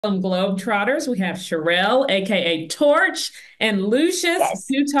Harlem Globetrotters. We have Sherelle, aka Torch, and Lucius Yes.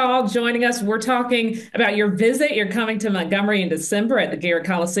 Utah joining us. We're talking about your visit. You're coming to Montgomery in December at the Garrett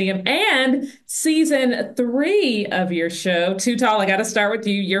Coliseum and season three of your show. Tall, I got to start with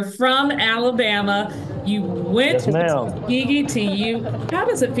you. You're from Alabama. You went Yes, to the ma'am. Tuskegee TU. How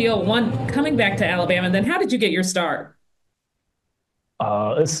does it feel, one, coming back to Alabama? And then how did you get your start?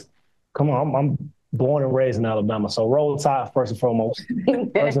 It's come on. I'm born and raised in Alabama, so roll tide first and foremost.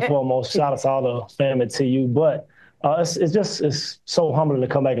 First and foremost, shout out to all the family to you. But it's so humbling to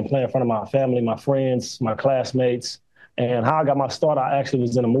come back and play in front of my family, my friends, my classmates. And how I got my start, I actually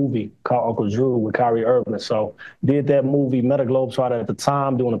was in a movie called Uncle Drew with Kyrie Irving. So did that movie, met a Globetrotter at the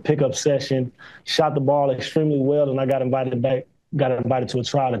time, doing a pickup session, shot the ball extremely well, and I got invited to a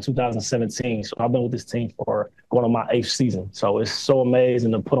trial in 2017. So I've been with this team for going on my eighth season. So it's so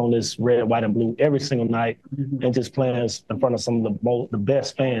amazing to put on this red, white, and blue every single night and just playing in front of some of the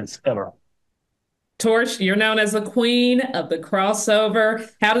best fans ever. Torch, you're known as the queen of the crossover.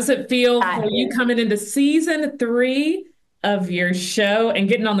 How does it feel for you I coming into season three of your show and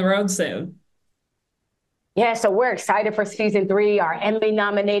getting on the road soon? Yeah, so we're excited for season three, our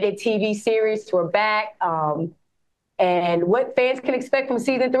Emmy-nominated TV series. We're back. And what fans can expect from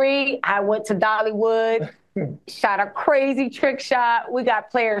season three, I went to Dollywood, shot a crazy trick shot. We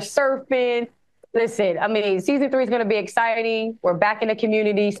got players surfing. Listen, I mean, season three is going to be exciting. We're back in the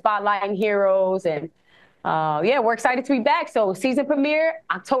community, spotlighting heroes. And yeah, we're excited to be back. So season premiere,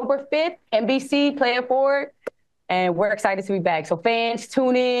 October 5th, NBC, play it forward. And we're excited to be back. So fans,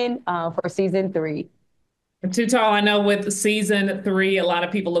 tune in for season three. Too tall, I know with season three, a lot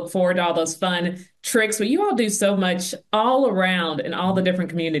of people look forward to all those fun tricks, but you all do so much all around in all the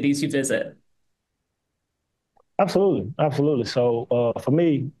different communities you visit. Absolutely, absolutely. So for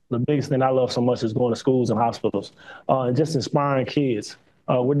me, the biggest thing I love so much is going to schools and hospitals and just inspiring kids.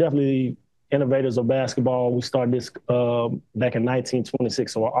 We're definitely innovators of basketball. We started this back in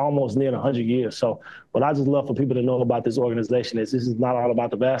 1926, so we're almost near 100 years. So what I just love for people to know about this organization is this is not all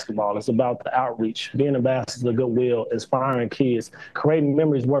about the basketball. It's about the outreach, being ambassadors of goodwill, inspiring kids, creating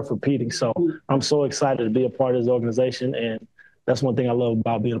memories worth repeating. So I'm so excited to be a part of this organization, and that's one thing I love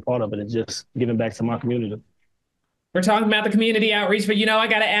about being a part of it is just giving back to my community. We're talking about the community outreach, but I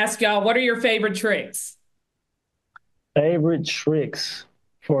got to ask y'all, what are your favorite tricks? Favorite tricks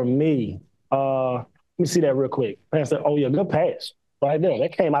for me. Let me see that real quick. Pass that. Oh yeah, good pass right there.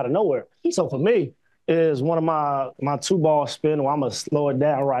 That came out of nowhere. So for me, is one of my two ball spin where I'm gonna slow it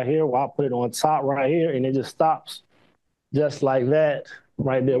down right here, where I put it on top right here, and it just stops just like that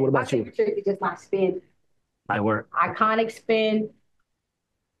right there. What My about you? favorite trick is just my spin. My work. Iconic spin.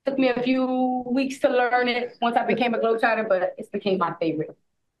 Took me a few weeks to learn it once I became a Globetrotter, but it's became my favorite.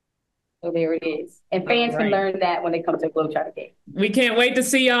 So there it is. And fans can learn that when they come to a Globetrotter game. We can't wait to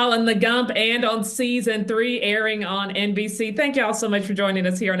see y'all in the Gump and on season three airing on NBC. Thank y'all so much for joining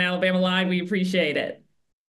us here on Alabama Live. We appreciate it.